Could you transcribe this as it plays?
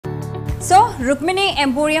So Rukmini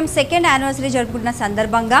emporium second anniversary జరుపుకుంటున్న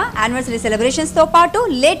సందర్భంగా anniversary celebrations తో పాటు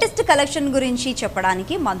లేటెస్ట్ కలెక్షన్ గురించి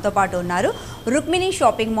చెప్పడానికి మనతో పాటు ఉన్నారు Rukmini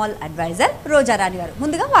shopping mall advisor Roja Rani గారు.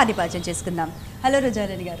 ముందుగా వారిని పరిచయం చేసుకుందాం. హలో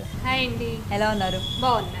రోజారాణి గారు. హాయ్ అండి. ఎలా ఉన్నారు?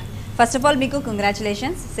 బాగున్నాను. ఫస్ట్ ఆఫ్ ఆల్ మీకు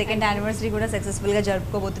కంగ్రాచులేషన్స్, సెకండ్ యానివర్సరీ కూడా సక్సెస్ఫుల్ గా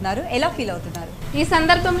జరుపుకోబోతున్నారు. ఎలా ఫీల్ అవుతున్నారు? ఈ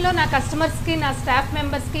సందర్భంలో నా కస్టమర్స్ కి, నా స్టాఫ్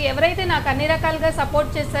మెంబర్స్ కి, ఎవరైతే నాకు అన్ని రకాలుగా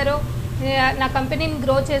సపోర్ట్ చేశారో నా కంపెనీని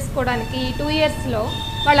గ్రో చేసుకోవడానికి ఈ 2 yearsలో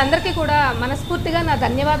వాళ్ళందరికీ కూడా మనస్ఫూర్తిగా నా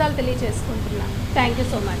ధన్యవాదాలు తెలియజేసుకుంటున్నాను. Thank you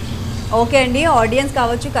so much. Okay అండి, ఆడియన్స్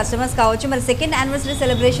కావచ్చు, కస్టమర్స్ కావచ్చు, మరి సెకండ్ యానివర్సరీ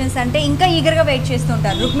సెలబ్రేషన్స్ అంటే ఇంకా ఈగర్గా వెయిట్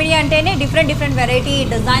చేస్తుంటారు. రుక్మిణి అంటేనే డిఫరెంట్ వెరైటీ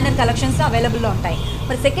డిజైనర్ కలెక్షన్స్ అవైలబుల్లో ఉంటాయి.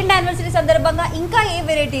 మరి సెకండ్ యానివర్సరీ సందర్భంగా ఇంకా ఏ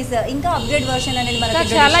వెరైటీస్, ఇంకా అప్గ్రేడ్ వర్షన్ అనేది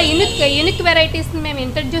మనకి చాలా యూనిక్ వెరైటీస్ని మేము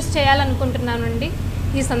ఇంట్రడ్యూస్ చేయాలనుకుంటున్నానండి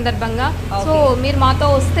ఈ సందర్భంగా. సో మీరు మాతో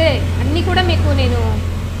వస్తే అన్నీ కూడా మీకు నేను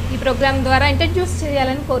ఈ ప్రోగ్రామ్ ద్వారా ఇంట్రడ్యూస్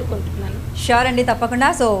చేయాలని కోరుకుంటున్నాను. షూర్ అండి, తప్పకుండా.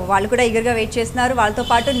 సో వాళ్ళు కూడా ఈగర్గా వెయిట్ చేస్తున్నారు, వాళ్ళతో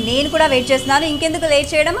పాటు నేను కూడా వెయిట్ చేస్తున్నాను. ఇంకెందుకు లేట్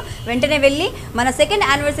చేయడం, వెంటనే వెళ్ళి మన సెకండ్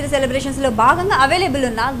యానివర్సరీ సెలబ్రేషన్స్లో భాగంగా అవైలబుల్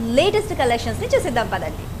ఉన్న లేటెస్ట్ కలెక్షన్స్ని చూసిద్దాం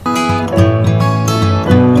పదండి.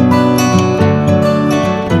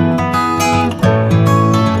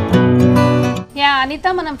 అనిత,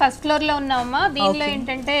 మనం ఫస్ట్ ఫ్లోర్లో ఉన్నామమ్మా. దీనిలో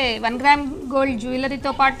ఏంటంటే 1 gram గోల్డ్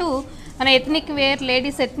జ్యువెలరీతో పాటు మన ethnic wear,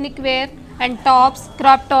 ladies ethnic wear and tops,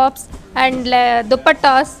 crop tops and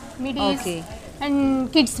dupattas, midis and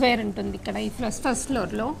kids wear ఉంటుంది ఇక్కడ ఈ ఫస్ట్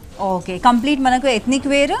ఫ్లోర్లో. ఓకే, కంప్లీట్ మనకు ethnic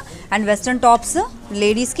wear and western tops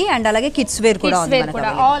లేడీస్కి అండ్ అలాగే కిడ్స్ వేర్ కూడా ఉంది.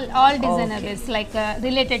 All designer wears like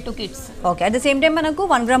related to kids. Okay, at the same time మనకు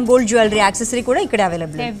 1 gram గోల్డ్ జ్యువెలరీ యాక్సెసరీ కూడా ఇక్కడ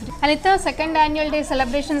available. Anitha, second annual day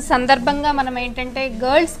celebration సందర్భంగా మనం ఏంటంటే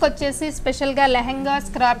గర్ల్స్కి వచ్చేసి స్పెషల్గా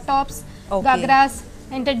lehengas, crop tops, ghagras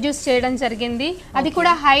introduce చేయడం జరిగింది. అది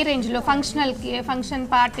కూడా హై రేంజ్ లో ఫంక్షన్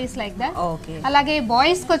పార్టీస్ లైక్ దట్. అలాగే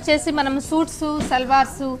బాయ్స్ కి వచ్చేసి మనం సూట్స్,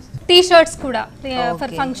 సల్వార్స్, టీ షర్ట్స్ కూడా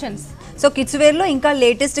for functions. So kids wear లో ఇంకా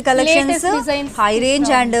latest collections, high range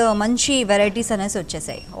and మంచి వెరైటీస్ అనేసి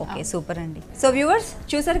వచ్చేసాయి. ఓకే, సూపర్ అండి. సో వ్యూవర్స్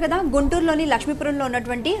చూసారు కదా, గుంటూరులోని లక్ష్మీపురంలో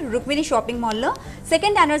ఉన్నటువంటి రుక్మిణి షాపింగ్ మాల్లో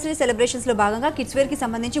సెకండ్ యానివర్సరీ సెలబ్రేషన్స్ లో భాగంగా కిడ్స్ వేర్ కి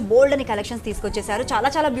సంబంధించి బోల్డ్ అని కలెక్షన్స్ తీసుకొచ్చేసారు.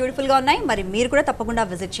 చాలా బ్యూటిఫుల్ గా ఉన్నాయి. మరి మీరు కూడా తప్పకుండా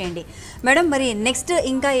విజిట్ చేయండి. మేడం, మరి నెక్స్ట్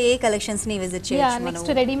ఇంకా ఏ కలెక్షన్స్ ని విజిట్ చేయొచ్చు?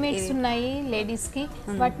 నెక్స్ట్ రెడీమేడ్స్ ఉన్నాయి లేడీస్ కి.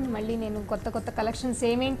 వాటిని మళ్ళీ నేను కొత్త కలెక్షన్స్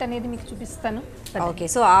ఏమేంటి అనేది మీకు చూపిస్తాను. ఓకే,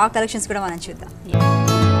 సో ఆ కలెక్షన్స్ కూడా మనం చూద్దాం.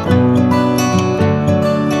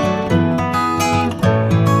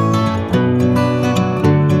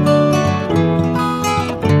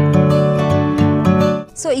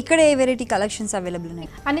 సో ఇక్కడ ఏ వెరైటీ కలెక్షన్స్ అవైలబుల్ ఉన్నాయి?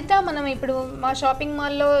 అనిత, మనం ఇప్పుడు మా షాపింగ్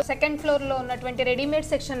మాల్లో సెకండ్ ఫ్లోర్ లో ఉన్నటువంటి రెడీమేడ్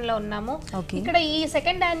సెక్షన్ లో ఉన్నాము. ఇక్కడ ఈ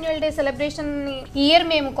second annual day celebration year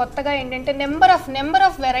మేము కొత్తగా ఏంటంటే నెంబర్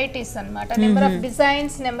ఆఫ్ వెరైటీస్ అన్నమాట. Number of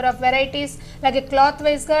designs, number of varieties, అలాగే క్లాత్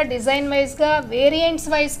వైజ్ గా, డిజైన్ వైజ్ గా, వేరియంట్స్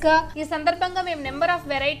వైజ్ గా ఈ సందర్భంగా మేము నెంబర్ ఆఫ్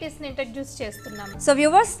వెరైటీస్ ని ఇంట్రడ్యూస్ చేస్తున్నాము. సో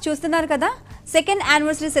వ్యూవర్స్ చూస్తున్నారు కదా, సెకండ్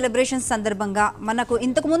యానివర్సరీ సెలబ్రేషన్స్ సందర్భంగా మనకు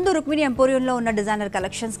ఇంతకు ముందు రుక్మిణి ఎంపోరియంలో ఉన్న డిజైనర్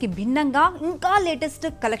కలెక్షన్స్ కి భిన్నంగా ఇంకా లేటెస్ట్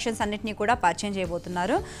కలెక్షన్స్ అన్నిటిని కూడా పరిచయం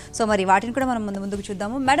చేయబోతున్నారు. సో మరి వాటిని కూడా మనం ముందుకు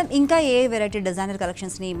చూద్దాము. మేడం, ఇంకా ఏ వెరైటీ డిజైనర్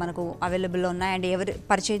కలెక్షన్స్ ని మనకు అవైలబుల్ ఉన్నాయి అండ్ ఎవరు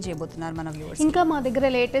పరిచయం చేయబోతున్నారు మన వ్యూవర్స్? ఇంకా మా దగ్గర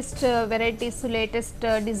లేటెస్ట్ వెరైటీస్, లేటెస్ట్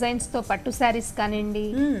డిజైన్స్ తో పట్టు శారీస్ కానివ్వండి,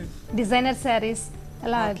 డిజైనర్ శారీస్,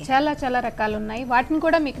 అలా చాలా రకాలు ఉన్నాయి. వాటిని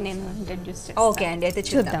కూడా మీకు నేను ఇంట్రడ్యూస్ చేస్తాను. ఓకే అండి, అయితే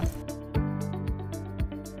చూద్దాం.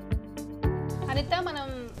 అనిత, మనం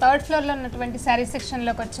థర్డ్ ఫ్లోర్ లో ఉన్నటువంటి శారీ సెక్షన్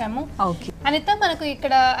లోకి వచ్చాము. అనిత, మనకు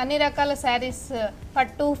ఇక్కడ అన్ని రకాల శారీస్,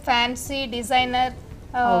 పట్టు, ఫ్యాన్సీ, డిజైనర్,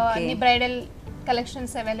 అన్ని బ్రైడల్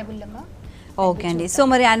కలెక్షన్స్ అవైలబుల్ అమ్మా. ఓకే అండి, సో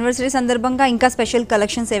మరి యానివర్సరీ సందర్భంగా ఇంకా స్పెషల్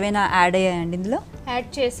కలెక్షన్స్ ఏవైనా యాడ్ అయ్యాయండి ఇందులో?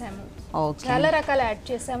 యాడ్ చేసాము, చాలా రకాలు యాడ్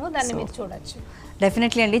చేసాము, దాన్ని మీరు చూడొచ్చు.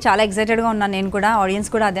 డెఫినెట్లీ అండి, చాలా ఎక్సైటెడ్గా ఉన్నాను నేను కూడా, ఆడియన్స్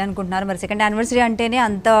కూడా అదే అనుకుంటున్నారు. మరి సెకండ్ యానివర్సరీ అంటేనే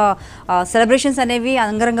అంత సెలబ్రేషన్స్ అనేవి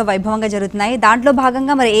అంగరంగ వైభవంగా జరుగుతున్నాయి. దాంట్లో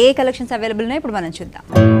భాగంగా మరి ఏ కలెక్షన్స్ అవైలబుల్ ఉన్నాయో ఇప్పుడు మనం చూద్దాం.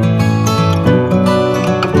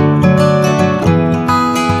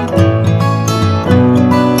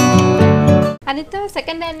 Anitha,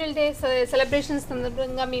 second annual day celebrations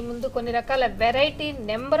సందర్భంగా మీ ముందు కొన్ని రకాల వెరైటీ,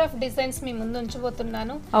 నెంబర్ ఆఫ్ డిజైన్స్ మీ ముందు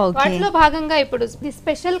ఉంచబోతున్నాను. వాటిలో భాగంగా ఇప్పుడు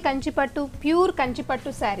స్పెషల్ కంచిపట్టు, ప్యూర్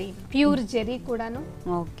కంచిపట్టు శారీ, ప్యూర్ జెరీ కూడాను.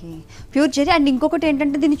 Okay, pure zari. అండ్ ఇంకొకటి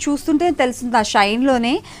ఏంటంటే దీన్ని చూస్తుంటే తెలుస్తుంది, ఆ షైన్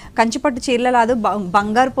లోనే కంచిపట్టు చీరల లాదు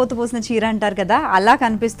బంగారు పోతు పోసిన చీర అంటారు కదా, అలా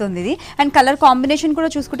కనిపిస్తుంది ఇది. అండ్ కలర్ కాంబినేషన్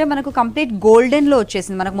కూడా చూసుకుంటే మనకు కంప్లీట్ గోల్డెన్ లో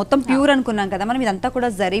వచ్చేసింది. మనకు మొత్తం ప్యూర్ అనుకున్నాం కదా మనం, ఇదంతా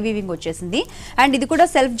కూడా జరీ వీవింగ్ వచ్చేసింది. అండ్ ఇది కూడా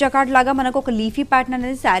సెల్ఫ్ జకాట్ లాగా మనకు ఒక లీఫీ ప్యాటర్న్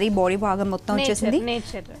అనేది శారీ బాడీ భాగం మొత్తం వచ్చేసింది.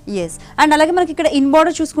 ఎస్, అండ్ అలాగే మనకి ఇక్కడ ఇన్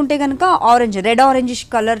బార్డర్ చూసుకుంటే కనుక orange, red orangish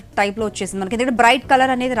colour type లో వచ్చేసింది. మనకి ఇక్కడ బ్రైట్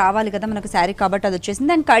కలర్ అనేది రావాలి కదా మనకు శారీ, కాబట్టి అది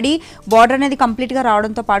వచ్చేసింది. అండ్ కడి బార్డర్ అనేది కంప్లీట్ గా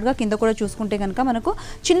రావడంతో పాటుగా కింద కూడా చూసుకుంటే కనుక మనకు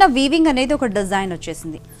చిన్న వీవింగ్ అనేది ఒక డిజైన్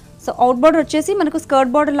వచ్చేసింది. సో అవుట్ బార్డర్ వచ్చేసి మనకు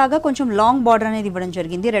స్కర్ట్ బార్డర్ లాగా కొంచెం లాంగ్ బార్డర్ అనేది ఇవ్వడం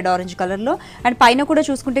జరిగింది రెడ్ ఆరెంజ్ కలర్లో. అండ్ పైన కూడా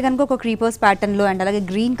చూసుకుంటే కనుక ఒక క్రీపర్స్ ప్యాటర్న్లో అండ్ అలాగే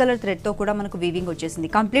గ్రీన్ కలర్ థ్రెడ్తో కూడా మనకు వీవింగ్ వచ్చేసింది.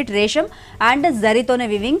 Complete రేషం and జరీతోనే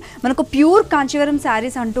weaving. మనకు ప్యూర్ కాంచీవరం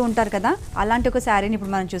శారీస్ అంటూ ఉంటారు కదా, అలాంటి ఒక శారీని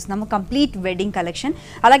ఇప్పుడు మనం చూస్తున్నాము. Complete wedding collection.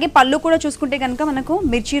 అలాగే పళ్ళు కూడా చూసుకుంటే కనుక మనకు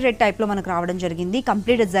మిర్చి రెడ్ టైప్లో మనకు రావడం జరిగింది.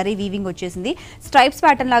 కంప్లీట్ జరీ వీవింగ్ వచ్చేసింది. స్ట్రైప్స్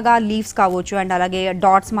ప్యాటర్న్ లాగా లీవ్స్ కావచ్చు అండ్ అలాగే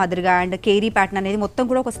డాట్స్ మాదిరిగా అండ్ కేరీ ప్యాటర్న్ అనేది మొత్తం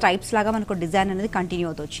కూడా ఒక స్ట్రైప్స్ లాగా మనకు డిజైన్ అనేది కంటిన్యూ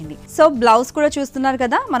అవుతూ వచ్చింది. సో బ్లౌజ్ కూడా చూస్తున్నారు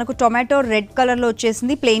కదా, మనకు టొమాటో రెడ్ కలర్ లో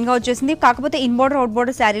వచ్చేసింది, ప్లెయిన్ గా వచ్చేసింది. కాకపోతే ఇన్ బోర్డర్ అవుట్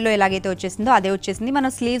బోర్డర్ శారీలో ఎలాగైతే వచ్చేసిందో అదే వచ్చేసింది. మన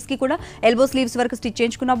స్లీవ్స్ కి కూడా ఎల్బో స్లీవ్స్ వరకు స్టిచ్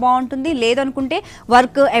చేయించుకున్నా బాగుంటుంది. లేదనుకుంటే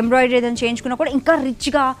వర్క్ ఎంబ్రాయిడరీ ఏదైనా చేయించుకున్నా కూడా ఇంకా రిచ్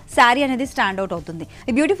గా శారీ అనేది స్టాండ్ అవుట్ అవుతుంది.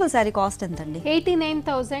 ఈ బ్యూటిఫుల్ శారీ కాస్ట్ ఎంత అండి?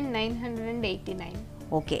 89,989.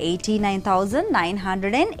 ఓకే,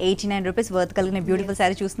 89,989 రూపీస్ వర్త్ కలిగిన బ్యూటిఫుల్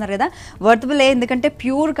శారీ చూస్తున్నారు కదా. వర్తబుల్ ఎందుకంటే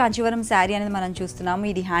ప్యూర్ కాంచీవరం శారీ అనేది మనం చూస్తున్నాము.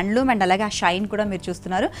 ఇది హ్యాండ్లూమ్ అండ్ అలాగే ఆ షైన్ కూడా మీరు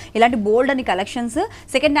చూస్తున్నారు. ఇలాంటి బోల్డ్ అని కలెక్షన్స్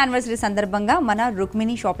సెకండ్ యానివర్సరీ సందర్భంగా మన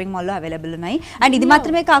రుక్మిణి షాపింగ్ మాల్లో అవైలబుల్ ఉన్నాయి. అండ్ ఇది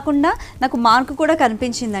మాత్రమే కాకుండా నాకు మార్క్ కూడా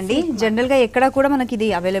కనిపించిందండి. జనరల్గా ఎక్కడ కూడా మనకి ఇది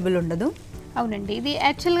అవైలబుల్ ఉండదు. అవునండి, ఇది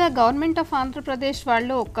యాక్చువల్గా గవర్నమెంట్ ఆఫ్ ఆంధ్రప్రదేశ్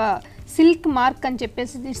వాళ్ళు ఒక సిల్క్ మార్క్ అని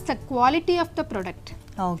చెప్పేసి it's the quality of the product.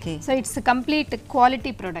 Okay, so it's complete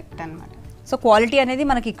quality product అన్నమాట. సో క్వాలిటీ అనేది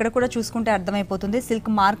మనకి ఇక్కడ కూడా చూసుకుంటే అర్థమైపోతుంది. సిల్క్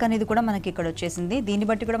మార్క్ అనేది కూడా మనకి ఇక్కడ వచ్చేసింది. దీన్ని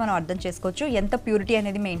బట్టి కూడా మనం అర్థం చేసుకోవచ్చు ఎంత ప్యూరిటీ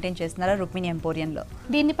అనేది మెయింటైన్ చేస్తున్నారో రుక్మిణి ఎంపోరియంలో.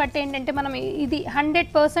 దీన్ని బట్టి ఏంటంటే మనం ఇది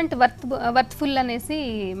 100% వర్త్ఫుల్ అనేసి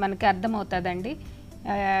మనకి అర్థమవుతుందండి.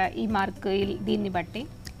 ఈ మార్క్ దీన్ని బట్టి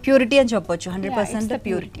ప్యూరిటీ అని చెప్పొచ్చు. 100%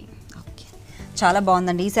 ప్యూరిటీ. చాలా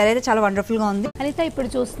బాగుందండి. ఈ సారీ అయితే చాలా వండర్ఫుల్ గా ఉంది. అనిత, ఇప్పుడు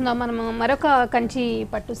చూస్తున్నాం మనం మరొక కంచి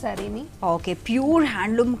పట్టు శారీని. ఓకే, ప్యూర్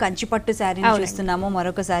హ్యాండ్లూమ్ కంచి పట్టు శారీని చూస్తున్నాము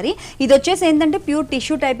మరొకసారి. ఇది వచ్చేసి ఏంటంటే ప్యూర్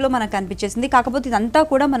టిష్యూ టైప్ లో మనకు కనిపించేసింది. కాకపోతే ఇదంతా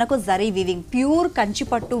కూడా మనకు జరీ వీవింగ్, ప్యూర్ కంచి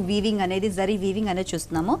పట్టు వీవింగ్ అనేది జరీ వీవింగ్ అనేది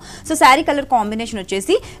చూస్తున్నాము. సో శారీ కలర్ కాంబినేషన్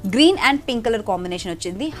వచ్చేసి green and pink colour combination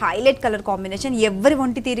వచ్చింది. Highlight colour combination. ఎవరి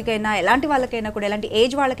ఒంటి తీరికైనా ఎలాంటి వాళ్ళకైనా కూడా ఎలాంటి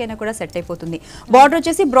ఏజ్ వాళ్ళకైనా కూడా సెట్ అయిపోతుంది. బార్డర్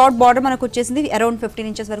వచ్చేసి బ్రాడ్ బార్డర్ మనకు వచ్చేసింది. అరౌండ్ 15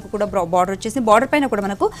 ఇంచెస్ వరకు కూడా బార్డర్ వచ్చేసి బార్డర్ పైన కూడా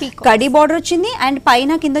మనకు కడి బార్డర్ వచ్చింది. అండ్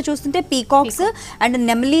పైన కింద చూస్తుంటే పీకాక్స్ అండ్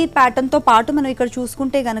నెమలి ప్యాటర్న్ తో పాటు మనం ఇక్కడ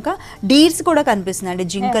చూసుకుంటే గనక డీర్స్ కూడా కనిపిస్తుంది. అండి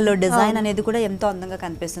జింకల్లో డిజైన్ అనేది కూడా ఎంతో అందంగా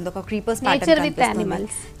కనిపిస్తుంది. ఒక క్రీపర్స్ ప్యాటర్న్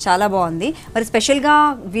చాలా బాగుంది. మరి స్పెషల్ గా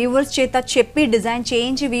వ్యూవర్స్ చేత చెప్పి డిజైన్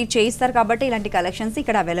చేయించి చేయిస్తారు కాబట్టి ఇలాంటి కలెక్షన్స్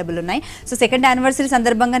ఇక్కడ అవైలబుల్ ఉన్నాయి. సో సెకండ్ యానివర్సరీ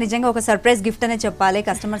సందర్భంగా నిజంగా ఒక సర్ప్రైజ్ గిఫ్ట్ అనే చెప్పాలి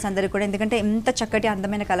కస్టమర్స్ అందరికీ కూడా. ఎందుకంటే ఎంత చక్కటి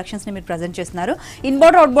అందమైన కలెక్షన్స్ ని మీరు ప్రజెంట్ చేస్తున్నారు. In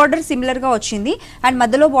border out border similar గా వచ్చింది. అండ్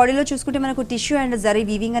మధ్యలో బాడీలో చూసుకుంటే మనకు టిష్యూ అండ్ జరీ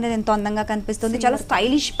వీవింగ్ అనేది ఎంతో అందంగా కనిపిస్తుంది. చాలా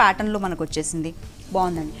స్టైలిష్ ప్యాటర్న్ లో మనకు వచ్చేసింది.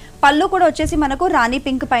 బాగుందండి. పళ్ళు కూడా వచ్చేసి మనకు రాణి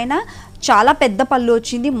పింక్ పైన చాలా పెద్ద పళ్ళు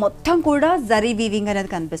వచ్చింది. మొత్తం కూడా జరీ వీవింగ్ అనేది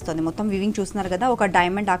కనిపిస్తుంది. మొత్తం వీవింగ్ చూస్తున్నారు కదా, ఒక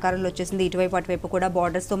డైమండ్ ఆకారంలో వచ్చేసింది. ఇటువైపు అటువైపు కూడా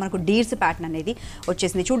బార్డర్స్ తో మనకు డీర్స్ ప్యాటర్న్ అనేది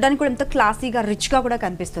వచ్చేసింది. చూడడానికి కూడా ఎంతో క్లాసీగా రిచ్ గా కూడా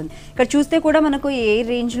కనిపిస్తుంది. ఇక్కడ చూస్తే కూడా మనకు ఏ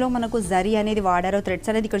రేంజ్ లో మనకు జరీ అనేది వాడారో,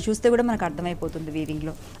 థ్రెడ్స్ అనేది ఇక్కడ చూస్తే కూడా మనకు అర్థమైపోతుంది వీవింగ్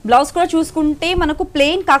లో. బ్లౌజ్ కూడా చూసుకుంటే మనకు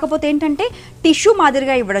ప్లెయిన్, కాకపోతే ఏంటంటే టిష్యూ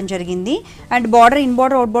మాదిరిగా ఇవ్వడం జరిగింది. And border in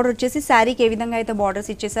border out border వచ్చేసి శారీకి ఏ విధంగా అయితే బార్డర్స్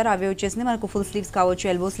ఇచ్చేసారో అవే వచ్చేసింది. మనకు ఫుల్ స్లీవ్స్ కావచ్చు,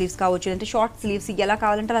 ఎల్బో స్లీవ్స్ కావచ్చు, అంటే షార్ట్ స్లీవ్స్ ఎలా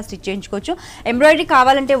కావాలంటే అలా స్టిచ్ చేయించుకోవచ్చు. ఎంబ్రాయిడరీ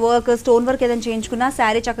కావాలంటే వర్క్, స్టోన్ వర్క్ ఏదైనా చేయించుకున్నా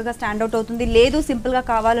శారీ చక్కగా స్టాండ్ అవుట్ అవుతుంది. లేదు సింపుల్ గా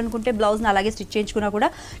కావాలనుకుంటే బ్లౌజ్ అలాగే స్టిచ్ చేయించుకున్నా కూడా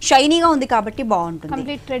షైనీగా ఉంది కాబట్టి బాగుంటుంది.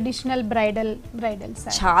 కంప్లీట్ ట్రెడిషనల్ బ్రైడల్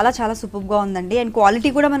చాలా చాలా సూపర్ గా ఉందండి. అండ్ క్వాలిటీ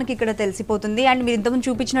కూడా మనకి ఇక్కడ తెలిసిపోతుంది. అండ్ మీరు ఇంతకుముందు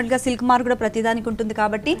చూపించినట్టుగా సిల్క్ మార్క్ కూడా ప్రతిదానికి ఉంటుంది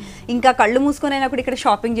కాబట్టి ఇంకా కళ్ళు మూసుకొని అయినా కూడా ఇక్కడ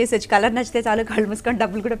షాపింగ్ చేసేయచ్చు. కలర్ నచ్చితే చాలు కళ్ళు మూసుకొని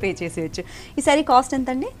డబ్బులు కూడా పే చేసేయచ్చు. ఈ సారీ కాస్ట్ ఎంత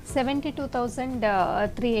అండి?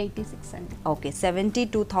 72,386 అండి. Okay,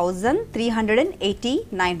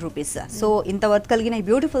 72,389 rupees. సో ఇంత వర్త్ కలిగిన ఈ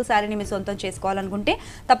బ్యూటిఫుల్ శారీని మీ సొంతం చేసుకోవాలనుకుంటే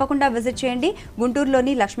తప్పకుండా విజిట్ చేయండి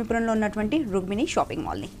గుంటూరులోని లక్ష్మీపురంలో ఉన్నటువంటి రుక్మిణి షాపింగ్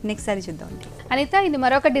మాల్ని. నెక్స్ట్ శారీ చూద్దాం. అనిత, ఇది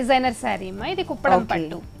మరొక డిజైనర్ శారీ అమ్మా. ఇది కుప్పడం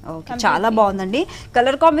పట్టు. చాలా బాగుందండి.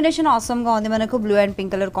 కలర్ కాంబినేషన్ ఆసమ్ గా ఉంది. మనకు blue and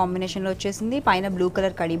pink colour combination లో వచ్చేసింది. పైన బ్లూ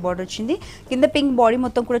కలర్ కడి బార్డర్ వచ్చింది. కింద పింక్ బాడీ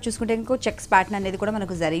మొత్తం కూడా చూసుకుంటే ఇంకో చెక్స్ ప్యాటర్న్ అనేది కూడా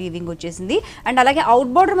మనకు జరీ వీవింగ్ వచ్చేసింది. అండ్ అలాగే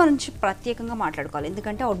అవుట్ బార్డర్ మనం ప్రత్యేకంగా మాట్లాడుకోవాలి.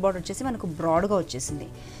 ఎందుకంటే అవుట్ బార్డర్ వచ్చేసి మనకు బ్రాడ్ గా వచ్చేసింది.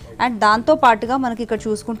 అండ్ దాంతో పాటుగా మనకి ఇక్కడ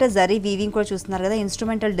చూసుకుంటే జరీ వీవింగ్ కూడా చూస్తున్నారు కదా,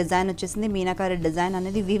 ఇన్స్ట్రుమెంటల్ డిజైన్ వచ్చేసింది. మీనాకారి డిజైన్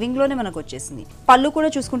అనేది వీవింగ్ లోనే మనకు వచ్చేసింది. పళ్ళు కూడా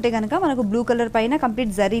చూసుకుంటే కనుక మనకు బ్లూ కలర్ పైన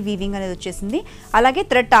కంప్లీట్ జరీ వీవింగ్ అనేది వచ్చేసింది. అలాగే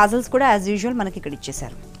థ్రెడ్ టాజల్స్ కూడా యాజ్ యూజువల్ మనకి ఇక్కడ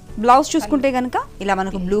ఇచ్చేసారు. బ్లౌజ్ చూసుకుంటే కనుక ఇలా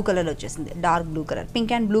మనకు బ్లూ కలర్ వచ్చేసింది. Dark blue colour,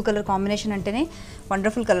 pink and blue colour combination అంటేనే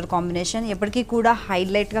వండర్ఫుల్ కలర్ కాంబినేషన్. ఎప్పటికీ కూడా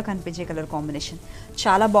హైలైట్ గా కనిపించే కలర్ కాంబినేషన్.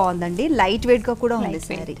 చాలా బాగుందండి. లైట్ వెయిట్ గా కూడా ఉంది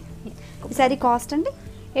శారీ. ఈ శారీ కాస్ట్ అండి?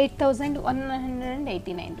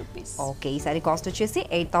 8,189 రూపీస్. ఓకే, ఈ సారీ కాస్ట్ వచ్చేసి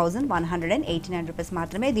 8,189 రూపీస్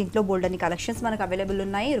మాత్రమే. దీంట్లో బోల్డ్ అని కలెక్షన్స్ మనకు అవైలబుల్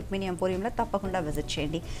ఉన్నాయి. రుక్మిణి ఎంపోరియంలో తప్పకుండా విజిట్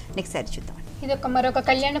చేయండి. నెక్స్ట్ సారీ చూద్దాం. ఇది మరొక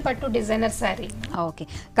కళ్యాణ పట్టు డిజైనర్ సారీ. ఓకే,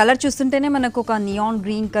 కలర్ చూస్తుంటేనే మనకు ఒక నియాన్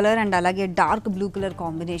గ్రీన్ కలర్ అండ్ అలాగే డార్క్ బ్లూ కలర్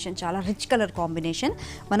కాంబినేషన్, చాలా రిచ్ కలర్ కాంబినేషన్.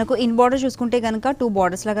 మనకు ఇన్ బార్డర్ చూసుకుంటే కనుక 2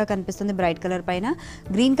 బార్డర్స్ లాగా కనిపిస్తుంది బ్రైట్ కలర్ పైన.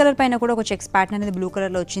 గ్రీన్ కలర్ పైన కూడా ఒక చెక్స్ ప్యాటర్న్ అనేది బ్లూ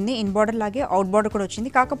కలర్లో వచ్చింది. ఇన్ బార్డర్ లాగే అవుట్ బార్డర్ కూడా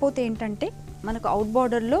వచ్చింది. కాకపోతే ఏంటంటే మనకు అవుట్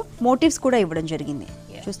బార్డర్లో మోటివ్స్ కూడా ఇవ్వడం జరిగింది.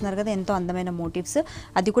 చూస్తున్నారు కదా ఎంతో అందమైన మోటివ్స్.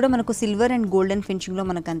 అది కూడా మనకు సిల్వర్ అండ్ గోల్డెన్ ఫినిషింగ్లో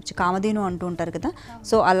మనకు కామధేను అంటూ ఉంటారు కదా,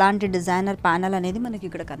 సో అలాంటి డిజైనర్ ప్యానల్ అనేది మనకి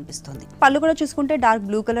ఇక్కడ కనిపిస్తుంది. పళ్ళు కూడా చూసుకుంటే డార్క్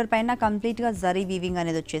బ్లూ కలర్ పైన కంప్లీట్గా జరీ వీవింగ్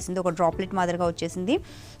అనేది వచ్చేసింది, ఒక డ్రాప్లెట్ మాదిరిగా వచ్చేసింది.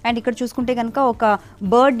 అండ్ ఇక్కడ చూసుకుంటే కనుక ఒక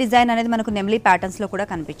బర్డ్ డిజైన్ అనేది మనకు నెమ్లీ ప్యాటర్న్స్లో కూడా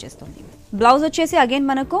కనిపించేస్తుంది. బ్లౌజ్ వచ్చేసి అగైన్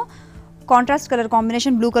మనకు contrast colour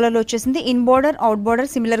combination blue colour లో వచ్చేసింది. In border out border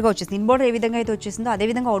similar గా వచ్చేసింది. ఇన్ బార్డర్ ఏ విధంగా అయితే వచ్చేసిందో అదే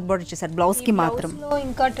విధంగా అవుట్ బార్డర్ వచ్చేసారు బ్లౌజ్ కి మాత్రం.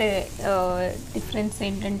 ఇంకా డిఫరెన్స్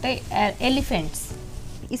ఏంటంటే ఎలిఫెంట్స్.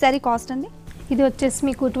 ఈ సారీ కాస్ట్ అండి, ఇది వచ్చేసి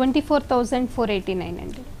మీకు 24,489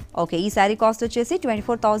 అండి. ఓకే, ఈ సారీ కాస్ట్ వచ్చేసి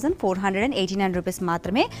 24,489 రూపీస్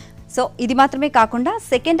మాత్రమే. సో ఇది మాత్రమే కాకుండా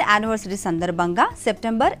సెకండ్ యానివర్సరీ సందర్భంగా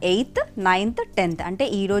సెప్టెంబర్ 8th, 9th, 10th అంటే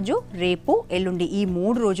ఈ రోజు రేపు ఎల్లుండి ఈ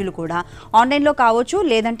 3 రోజులు కూడా ఆన్లైన్లో కావచ్చు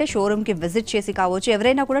లేదంటే షోరూమ్కి విజిట్ చేసి కావచ్చు,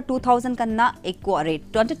 ఎవరైనా కూడా 2,000 కన్నా ఎక్కువ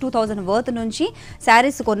రేట్ అంటే 2,000 వర్త్ నుంచి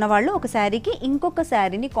శారీస్ కొన్న వాళ్ళు ఒక శారీకి ఇంకొక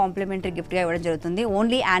శారీని కాంప్లిమెంటరీ గిఫ్ట్గా ఇవ్వడం జరుగుతుంది.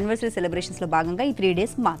 ఓన్లీ యానివర్సరీ సెలబ్రేషన్స్లో భాగంగా ఈ 3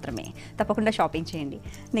 days మాత్రమే. తప్పకుండా షాపింగ్ చేయండి.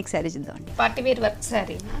 నెక్స్ట్ శారీ చూద్దామండి. Party wear work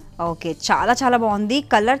sari. Okay, చాలా చాలా బాగుంది.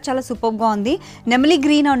 కలర్ చాలా సూపర్గా ఉంది. నెమలి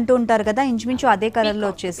గ్రీన్ అంటూ ఉంటారు కదా, ఇంచుమించు అదే కలర్లో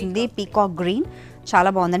వచ్చేసింది. పీకాక్ గ్రీన్ చాలా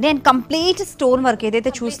బాగుందండి. అండ్ కంప్లీట్ స్టోన్ వర్క్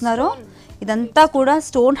ఏదైతే చూస్తున్నారో ఇదంతా కూడా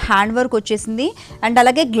స్టోన్ హ్యాండ్ వర్క్ వచ్చేసింది. అండ్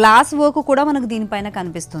అలాగే గ్లాస్ వర్క్ కూడా మనకు దీనిపైన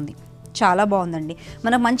కనిపిస్తుంది. చాలా బాగుందండి.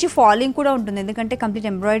 మనకు మంచి ఫాలింగ్ కూడా ఉంటుంది, ఎందుకంటే కంప్లీట్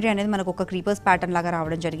ఎంబ్రాయిడరీ అనేది మనకు ఒక క్రీపర్స్ ప్యాటర్న్ లాగా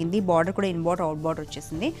రావడం జరిగింది. బార్డర్ కూడా ఇన్ బార్డర్ అవుట్ బార్డర్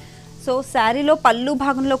వచ్చేసింది. సో శారీలో పళ్ళు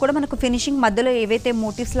భాగంలో కూడా మనకు ఫినిషింగ్ మధ్యలో ఏవైతే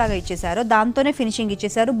మోటివ్స్ లాగా ఇచ్చేసారో దాంతోనే ఫినిషింగ్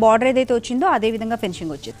ఇచ్చేసారు. బార్డర్ ఏదైతే వచ్చిందో అదే విధంగా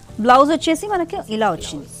ఫినిషింగ్ వచ్చింది. బ్లౌజ్ వచ్చేసి మనకి ఇలా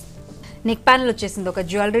వచ్చింది. నెక్ ప్యానల్ వచ్చేసింది, ఒక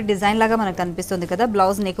జ్యువెలరీ డిజైన్ లాగా మనకు కనిపిస్తుంది కదా.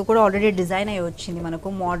 బ్లౌజ్ నెక్ కూడా ఆల్రెడీ డిజైన్ అయ్యి వచ్చింది. మనకు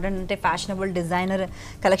మోడర్న్ అంటే ఫ్యాషనబుల్ డిజైనర్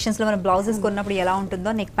కలెక్షన్స్లో మనం బ్లౌజెస్ కొన్నప్పుడు ఎలా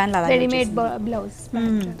ఉంటుందో నెక్ ప్యానల్ అలా రెడీమేడ్ బ్లౌజ్.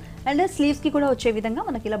 అండ్ స్లీవ్స్కి కూడా వచ్చే విధంగా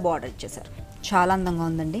మనకి ఇలా బార్డర్ ఇచ్చేసారు. చాలా అందంగా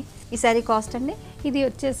ఉందండి. ఈ సారీ కాస్ట్ అండి, ఇది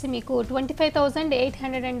వచ్చేసి మీకు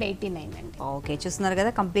 25,889 అండి. ఓకే, చూస్తున్నారు కదా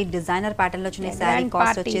కంప్లీట్ డిజైనర్ ప్యాటర్న్ లో వచ్చిన సారీ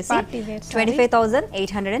కాస్ట్ వచ్చేసి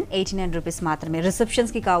 25,889 రూపీస్ మాత్రమే.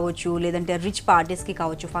 రిసెప్షన్స్ కి కావచ్చు లేదంటే రిచ్ పార్టీస్ కి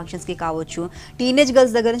కావచ్చు, ఫంక్షన్స్ కి కావచ్చు, టీనేజ్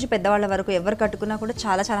గర్ల్స్ దగ్గర నుంచి పెద్దవాళ్ళ వరకు ఎవరు కట్టుకున్నా కూడా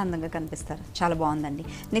చాలా చాలా అందంగా కనిపిస్తారు. చాలా బాగుందండి.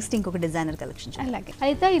 నెక్స్ట్ ఇంకొక డిజైనర్ కలెక్షన్. అలాగే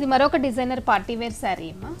అయితే ఇది మరొక డిజైనర్ పార్టీ వేర్ సారీ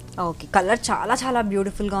అమ్మా. ఓకే, కలర్ చాలా చాలా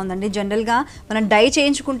బ్యూటిఫుల్ గా ఉందండి. జనరల్ గా మనం డై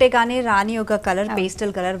చేయించుకుంటే కానీ రాని ఒక కలర్,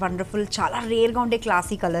 పేస్టల్ కలర్, వండర్ఫుల్, చాలా రేర్ గా ఉండే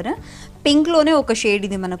క్లాసీ కలర్. పింక్ లోనే ఒక షేడ్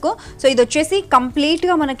ఇది మనకు. సో ఇది వచ్చేసి కంప్లీట్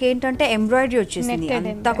గా మనకి ఏంటంటే ఎంబ్రాయిడరీ వచ్చేసింది.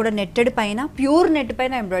 అంతా కూడా నెట్టెడ్ పైన, ప్యూర్ నెట్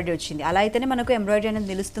పైన ఎంబ్రాయిడరీ వచ్చింది. అలా అయితేనే మనకు ఎంబ్రాయిడరీ అనేది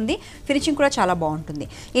నిలుస్తుంది. ఫినిషింగ్ కూడా చాలా బాగుంటుంది.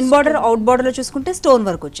 ఇన్ బార్డర్ అవుట్ బార్డర్ లో చూసుకుంటే స్టోన్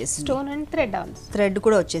వర్క్ వచ్చేసింది. స్టోన్ అండ్ థ్రెడ్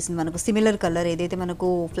కూడా వచ్చేసింది మనకు. సిమిలర్ కలర్ ఏదైతే మనకు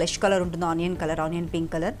ఫ్లెష్ కలర్ ఉంటుందో, onion colour, onion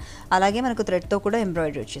pink colour, అలాగే మనకు థ్రెడ్ తో కూడా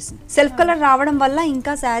ఎంబ్రాయిడరీ వచ్చేసింది. సెల్ఫ్ కలర్ రావడం వల్ల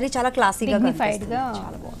ఇంకా శారీ చాలా క్లాసీగా చాలా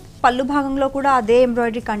బాగుంది. పళ్ళు భాగంలో కూడా అదే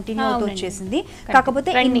ఎంబ్రాయిడరీ కంటిన్యూ అవుతూ వచ్చేసింది. కాకపోతే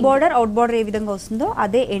ఇన్ బార్డర్ అవుట్ బార్డర్ ఏ విధంగా వస్తుందో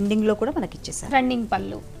అదే ఎండింగ్ లో కూడా మనకి ఇచ్చేసారు. రన్నింగ్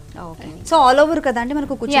పళ్ళు. సో ఆల్ ఓవర్ కదండి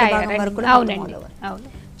మనకు కుర్చీ భాగం వరకు కూడా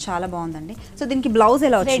చాలా బాగుందండి. సో దీనికి బ్లౌజ్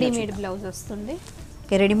ఎలా వచ్చింది? రెడీమేడ్ బ్లౌజ్ వస్తుంది.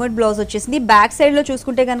 రెడీమేడ్ బ్లౌజ్ వచ్చేసింది. బ్యాక్ సైడ్ లో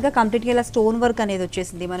చూసుకుంటే కనుక కంప్లీట్ గా ఇలా స్టోన్ వర్క్ అనేది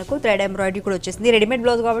వచ్చేసింది. మనకు థ్రెడ్ ఎంబ్రాయిడరీ కూడా వచ్చేసింది. రెడీమేడ్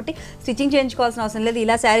బ్లౌజ్ కాబట్టి స్టిచ్చింగ్ చేయించుకోవాల్సిన అవసరం లేదు.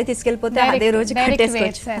 ఇలా శారీ తీసుకెళ్లిపోతే అదే రోజు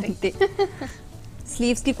కట్టేసుకోవచ్చు.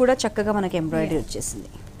 స్లీవ్స్ కి కూడా చక్కగా మనకి ఎంబ్రాయిడరీ వచ్చేసింది.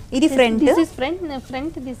 ఇది front,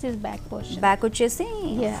 this is back portion. Back వచ్చేసి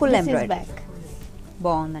ఫుల్ ఎంబ్రాయిడరీ.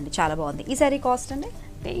 బాగుందండి, చాలా బాగుంది. ఈ సారీ కాస్ట్ అండి,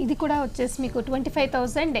 ఇది కూడా వచ్చేసి మీకు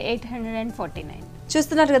 25,849.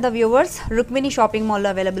 చూస్తున్నారు కదా వ్యూవర్స్, రుక్మిణి షాపింగ్ మాల్లో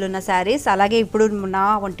అవైలబుల్ ఉన్న శారీస్. అలాగే ఇప్పుడు నా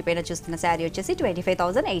ఒంటిపైన చూస్తున్న శారీ వచ్చేసి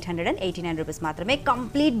 25,889 రూపీస్ మాత్రమే.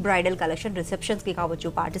 Complete bridal collection. రిసెప్షన్స్కి కావచ్చు,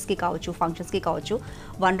 పార్టీస్కి కావచ్చు, ఫంక్షన్స్కి కావచ్చు,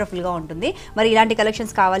 వండర్ఫుల్గా ఉంటుంది. మరి ఇలాంటి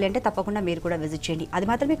కలెక్షన్స్ కావాలి అంటే తప్పకుండా మీరు కూడా విజిట్ చేయండి. అది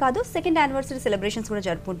మాత్రమే కాదు, సెకండ్ యానివర్సరీ సెలబ్రేషన్స్ కూడా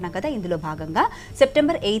జరుపుకుంటున్నాం కదా. ఇందులో భాగంగా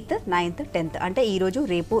సెప్టెంబర్ 8th, 9th, 10th అంటే ఈ రోజు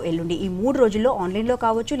రేపు ఎల్లుండి ఈ 3 రోజుల్లో ఆన్లైన్లో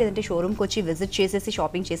కావచ్చు లేదంటే షోరూమ్కి వచ్చి విజిట్ చేసేసి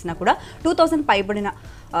షాపింగ్ చేసినా కూడా 2,000 పైబడిన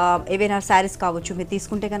ఏవైనా శారీస్ కావచ్చు మీరు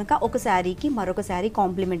తీసుకుంటే కనుక ఒక శారీకి మరొక శారీ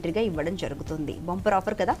కాంప్లిమెంటరీగా ఇవ్వడం జరుగుతుంది. బంపర్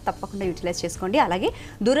ఆఫర్ కదా, తప్పకుండా యూటిలైజ్ చేసుకోండి. అలాగే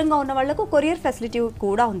దూరంగా ఉన్న వాళ్లకు కొరియర్ ఫెసిలిటీ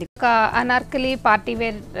కూడా ఉంది. ఒక అనార్కలి పార్టీ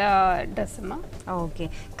వేర్ డ్రెస్ అమ్మా. ఓకే,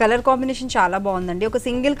 కలర్ కాంబినేషన్ చాలా బాగుందండి. ఒక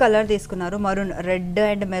సింగిల్ కలర్ తీసుకున్నారు, maroon, red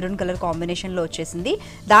and maroon colour కాంబినేషన్లో వచ్చేసింది.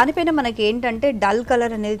 దానిపైన మనకి ఏంటంటే డల్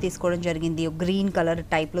కలర్ అనేది తీసుకోవడం జరిగింది. గ్రీన్ కలర్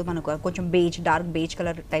టైప్లో మనకు కొంచెం బేజ్, డార్క్ బేజ్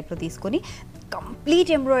కలర్ టైప్లో తీసుకొని కంప్లీట్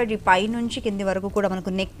ఎంబ్రాయిడరీ పై నుంచి కింది వరకు కూడా మనకు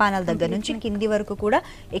నెక్ ప్యానల్ దగ్గర నుంచి కింది వరకు కూడా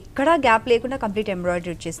ఎక్కడా గ్యాప్ లేకుండా కంప్లీట్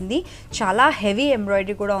ఎంబ్రాయిడరీ వచ్చేసింది. చాలా హెవీ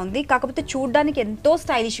ఎంబ్రాయిడరీ కూడా ఉంది, కాకపోతే చూడడానికి ఎంతో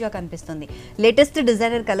స్టైలిష్గా కనిపిస్తుంది. లేటెస్ట్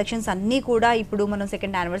డిజైనర్ కలెక్షన్స్ అన్నీ కూడా ఇప్పుడు మనం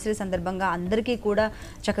సెకండ్ యానివర్సరీ సందర్భంగా అందరికీ కూడా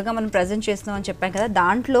చక్కగా మనం ప్రజెంట్ చేస్తున్నాం అని చెప్పాం కదా.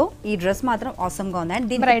 దాంట్లో ఈ డ్రెస్ మాత్రం ఆసమ్గా ఉంది. అండ్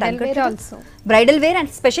దీని బ్రైడల్ వేర్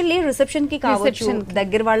అండ్ స్పెషల్లీ రిసెప్షన్కి కావచ్చు,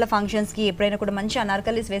 దగ్గర వాళ్ళ ఫంక్షన్స్కి ఎప్పుడైనా కూడా మంచి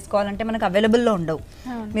అనార్కలీస్ వేసుకోవాలంటే మనకు అవైలబుల్లో ఉండవు.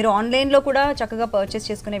 మీరు ఆన్లైన్లో కూడా చక్కగా పర్చేస్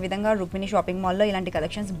చేసుకునే విధంగా రుక్మిణి షాపింగ్ మాల్లో ఇలాంటి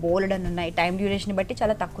కలెక్షన్స్ బోల్డ్ అని ఉన్నాయి. టైం డ్యూరేషన్ బట్టి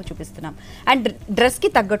చాలా తక్కువ చూపిస్తున్నాం. అండ్ డ్రెస్కి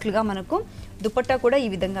తగ్గట్లుగా మనకు దుపట్టా కూడా ఈ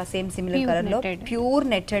విధంగా సేమ్ సిమిలర్ కలర్లో ప్యూర్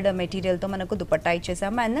నెట్టెడ్ మెటీరియల్తో మనకు దుపట్టా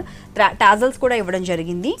ఇచ్చేసాము. అండ్ టాజల్స్ కూడా ఇవ్వడం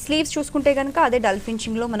జరిగింది. స్లీవ్స్ చూసుకుంటే కనుక అదే డల్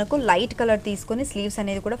ఫినిషింగ్లో మనకు లైట్ కలర్ తీసుకొని స్లీవ్స్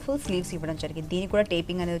అనేది కూడా ఫుల్ స్లీవ్స్ ఇవ్వడం జరిగింది. దీనికి కూడా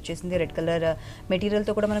టేపింగ్ అనేది వచ్చేసింది. రెడ్ కలర్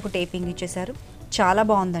మెటీరియల్తో కూడా మనకు టేపింగ్ ఇచ్చేసారు. చాలా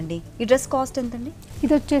బాగుందండి. ఈ డ్రెస్ కాస్ట్ ఎంతండి?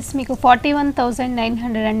 ఇది వచ్చేసి మీకు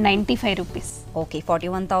 41,995 రూపీస్. ఓకే,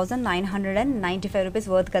 41,995 రూపీస్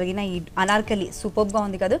వర్త్ కలిగిన ఈ అనార్కలి సూపర్గా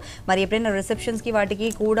ఉంది కదా. మరి ఎప్పుడైనా రిసెప్షన్స్కి వాటికి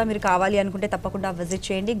కూడా మీరు కావాలి అనుకుంటే తప్పకుండా విజిట్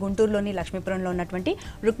చేయండి గుంటూరులోని లక్ష్మీపురంలో ఉన్నటువంటి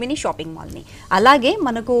రుక్మిణి షాపింగ్ మాల్ని. అలాగే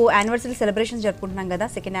మనకు యానివర్సరీ సెలబ్రేషన్స్ జరుపుకుంటున్నాం కదా.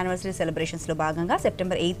 సెకండ్ యానివర్సరీ సెలబ్రేషన్స్లో భాగంగా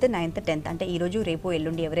సెప్టెంబర్ 8th, 9th, 10th అంటే ఈ రోజు, రేపు,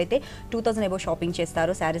 ఎల్లుండి ఎవరైతే 2000 ఎబో షాపింగ్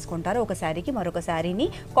చేస్తారో, శారీస్ కొంటారో, ఒక శారీకి మరొక శారీని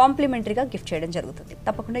కాంప్లిమెంటరీగా గిఫ్ట్ చేయడం జరుగుతుంది.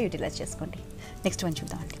 తప్పకుండా యూటిలైజ్ చేసుకోండి. నెక్స్ట్ వన్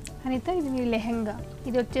చూద్దామండి. అనిత, ఇది మీ లెహెంగా.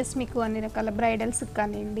 ఇది వచ్చేసి మీకు అన్ని రకాల బ్రైడల్స్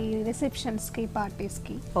కానివ్వండి, రిసెప్షన్స్ కి, పార్టీస్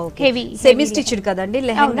కి హెవీ సెమీ స్టిచ్డ్ కదండి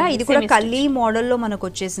లెహెంగా. ఇది కూడా కల్లీ మోడల్లో మనకు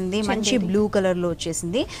వచ్చేసింది. మంచి బ్లూ కలర్ లో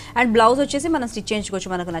వచ్చేసింది. అండ్ బ్లౌజ్ వచ్చేసి మనం స్టిచ్ చేయించుకోవచ్చు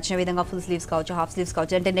మనకు నచ్చిన విధంగా. ఫుల్ స్లీవ్స్ కావచ్చు, హాఫ్ స్లీవ్స్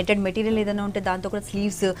కావచ్చు, అంటే నెట్టెడ్ మెటీరియల్ ఏదైనా ఉంటే దాంతో కూడా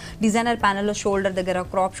స్లీవ్స్ డిజైనర్ ప్యానల్లో షోల్డర్ దగ్గర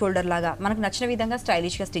క్రాప్ షోల్డర్ లాగా మనకు నచ్చిన విధంగా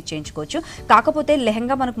స్టైలిష్ గా స్టిచ్ చేయించుకోవచ్చు. కాకపోతే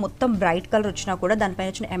లెహెంగా మనకు మొత్తం బ్రైట్ కలర్ వచ్చినా కూడా దానిపైన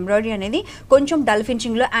వచ్చిన ఎంబ్రాయిడరీ అనేది కొంచెం డల్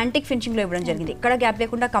ఫినిషింగ్ లో, యాంటిక్ ఫినిషింగ్ లో ఇవ్వడం జరిగింది. ఇక్కడ గ్యాప్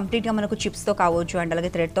లేకుండా కంప్లీట్ గా మనకు చిప్స్ తో కావచ్చు, అండ్ అలాగే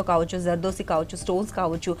థ్రెడ్ తో కావచ్చు, జర్దోసి కావచ్చు, స్టోన్స్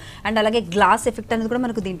కావచ్చు, అండ్ అలాగే గ్లాస్ ఎఫెక్ట్ అనేది కూడా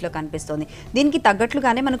మనకు దీంట్లో కనిపిస్తుంది. దీనికి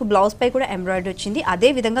తగ్గట్లుగానే మనకు బ్లౌజ్ పై కూడా ఎంబ్రాయిడరీ వచ్చింది. అదే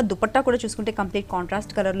విధంగా దుపట్టా కూడా చూసుకుంటే కంప్లీట్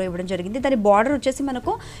కాంట్రాస్ట్ కలర్ లో ఇవ్వడం జరిగింది. దాని బార్డర్ వచ్చేసి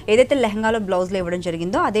మనకు ఏదైతే లెహంగాలో బ్లౌజ్ లో ఇవ్వడం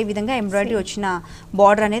జరిగిందో అదే విధంగా ఎంబ్రాయిడరీ వచ్చిన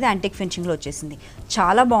బార్డర్ అనేది యాంటిక్ ఫినిషింగ్ లో వచ్చేసింది.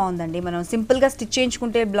 చాలా బాగుందండి. మనం సింపుల్ గా స్టిచ్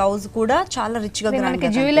చేయించుకుంటే బ్లౌజ్ కూడా చాలా రిచ్ గా,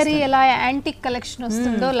 జ్యువెలరీ ఎలా యాంటిక్ కలెక్షన్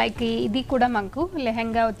వస్తుందో లైక్ ఇది కూడా మనకు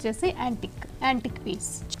లెహంగా వచ్చేసి యాంటిక్ పీస్.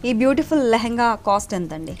 ఈ బ్యూటిఫుల్ లెహంగా కాస్ట్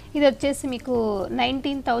ఎంతండి? ఇది వచ్చేసి మీకు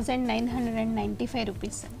 19,995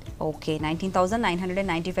 రూపీస్ అండి. ఓకే,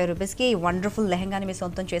 19,995 రూపీస్కి వండర్ఫుల్ లెహంగాని మీ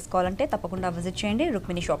సొంతం చేసుకోవాలంటే తప్పకుండా విజిట్ చేయండి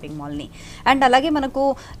రుక్మిణి షాపింగ్ మాల్ని. అండ్ అలాగే మనకు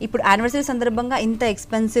ఇప్పుడు యానివర్సరీ సందర్భంగా ఇంత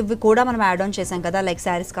ఎక్స్పెన్సివ్ కూడా మనం యాడ్ ఆన్ చేసాం కదా. లైక్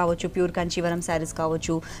శారీస్ కావచ్చు, ప్యూర్ కంచీవరం శారీస్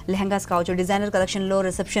కావచ్చు, లెహంగాస్ కావచ్చు, డిజైనర్ కలెక్షన్లో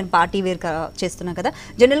రిసెప్షన్ పార్టీ వేర్ చేస్తున్నాం కదా.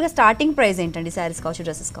 జనరల్గా స్టార్టింగ్ ప్రైస్ ఏంటండి శారీస్ కావచ్చు,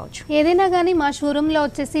 డ్రెస్సెస్ కావచ్చు? ఏదైనా కానీ మా షోరూంలో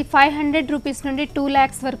వచ్చేసి 500 రూపీస్ నుండి 2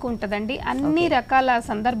 lakhs వరకు ఉంటుందండి. అన్ని రకాల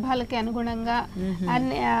సందర్భాలకి అనుగుణంగా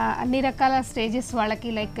అన్ని రకాల స్టేజెస్ వాళ్ళకి,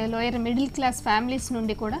 like lower middle class families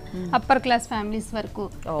నుండి కూడా అప్పర్ క్లాస్ ఫ్యామిలీస్ వరకు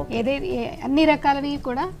అన్ని రకాలవి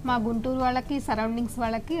కూడా మా గుంటూరు వాళ్ళకి, సరౌండింగ్స్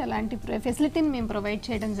వాళ్ళకి అలాంటి ఫెసిలిటీని మేము ప్రొవైడ్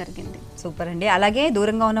చేయడం జరిగింది. సూపర్ అండి. అలాగే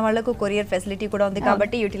దూరంగా ఉన్న వాళ్ళకు కొరియర్ ఫెసిలిటీ కూడా ఉంది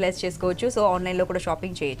కాబట్టి యూటిలైజ్ చేసుకోవచ్చు. సో ఆన్లైన్లో కూడా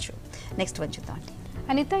షాపింగ్ చేయొచ్చు. నెక్స్ట్ వన్ చూద్దాం అండి.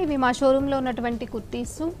 అనిత, ఇవి మా షోరూంలో ఉన్నటువంటి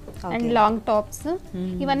కుర్తీస్ అండ్ లాంగ్ టాప్స్,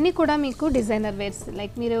 ఇవన్నీ కూడా మీకు డిజైనర్ వేర్స్.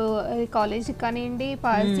 లైక్ మీరు కాలేజ్కి కానివ్వండి,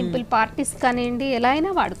 సింపుల్ పార్టీస్ కానివ్వండి, ఎలా అయినా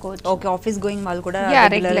వాడుకోవచ్చు. ఓకే, ఆఫీస్ గోయింగ్ వాళ్ళు కూడా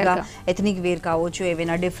ఎథనిక్ వేర్ కావచ్చు,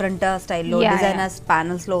 ఏవైనా డిఫరెంట్ స్టైల్లో డిజైనర్స్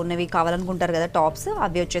ప్యానల్స్ లో ఉన్నవి కావాలనుకుంటారు కదా టాప్స్,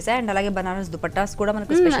 అవి వచ్చేసాయి. అండ్ అలాగే బనారస్ దుపట్టాస్ కూడా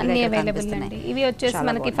మనకు అవైలబుల్ అండి. ఇవి వచ్చేసి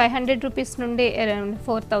మనకి 500 రూపీస్ నుండి అరౌండ్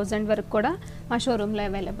 4,000 వరకు కూడా మా షోరూమ్ లో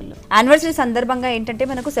అవైలబుల్. యానివర్సరీ సందర్భంగా ఏంటంటే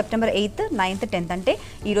మనకు సెప్టెంబర్ 8th, 9th, 10th అంటే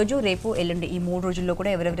ఈ రోజు, రేపు, ఎల్లుండి ఈ 3 రోజుల్లో కూడా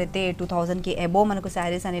ఎవరెవరైతే 2000కి అబో మనకు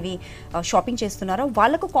శారీస్ అనేవి షాపింగ్ చేస్తున్నారో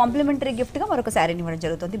వాళ్ళకు కాంప్లిమెంటరీ గిఫ్ట్ గా మరొక శారీని ఇవ్వడం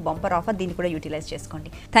జరుగుతుంది. బంపర్ ఆఫర్, దీన్ని కూడా యూటిలైజ్ చేసుకోండి.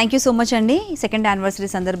 థ్యాంక్ యూ సో మచ్ అండి. సెకండ్ యానివర్సరీ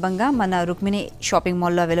సందర్భంగా మన రుక్మిణి షాపింగ్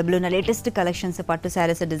మాల్లో అవైలబుల్ ఉన్న లేటెస్ట్ కలెక్షన్స్, పట్టు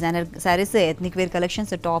saris, designer saris, ethnic wear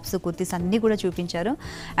collections, tops, kurtis అన్ని కూడా చూపించారు.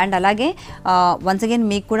 అండ్ అలాగే వన్స్ అగైన్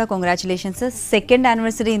మీకు కూడా కంగ్రాచులేషన్స్ సెకండ్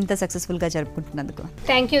యానివర్సరీ ఇంత సక్సెస్ఫుల్ గా జరుపుకుంటున్నందుకు.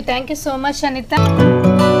 Thank you so much Anitha.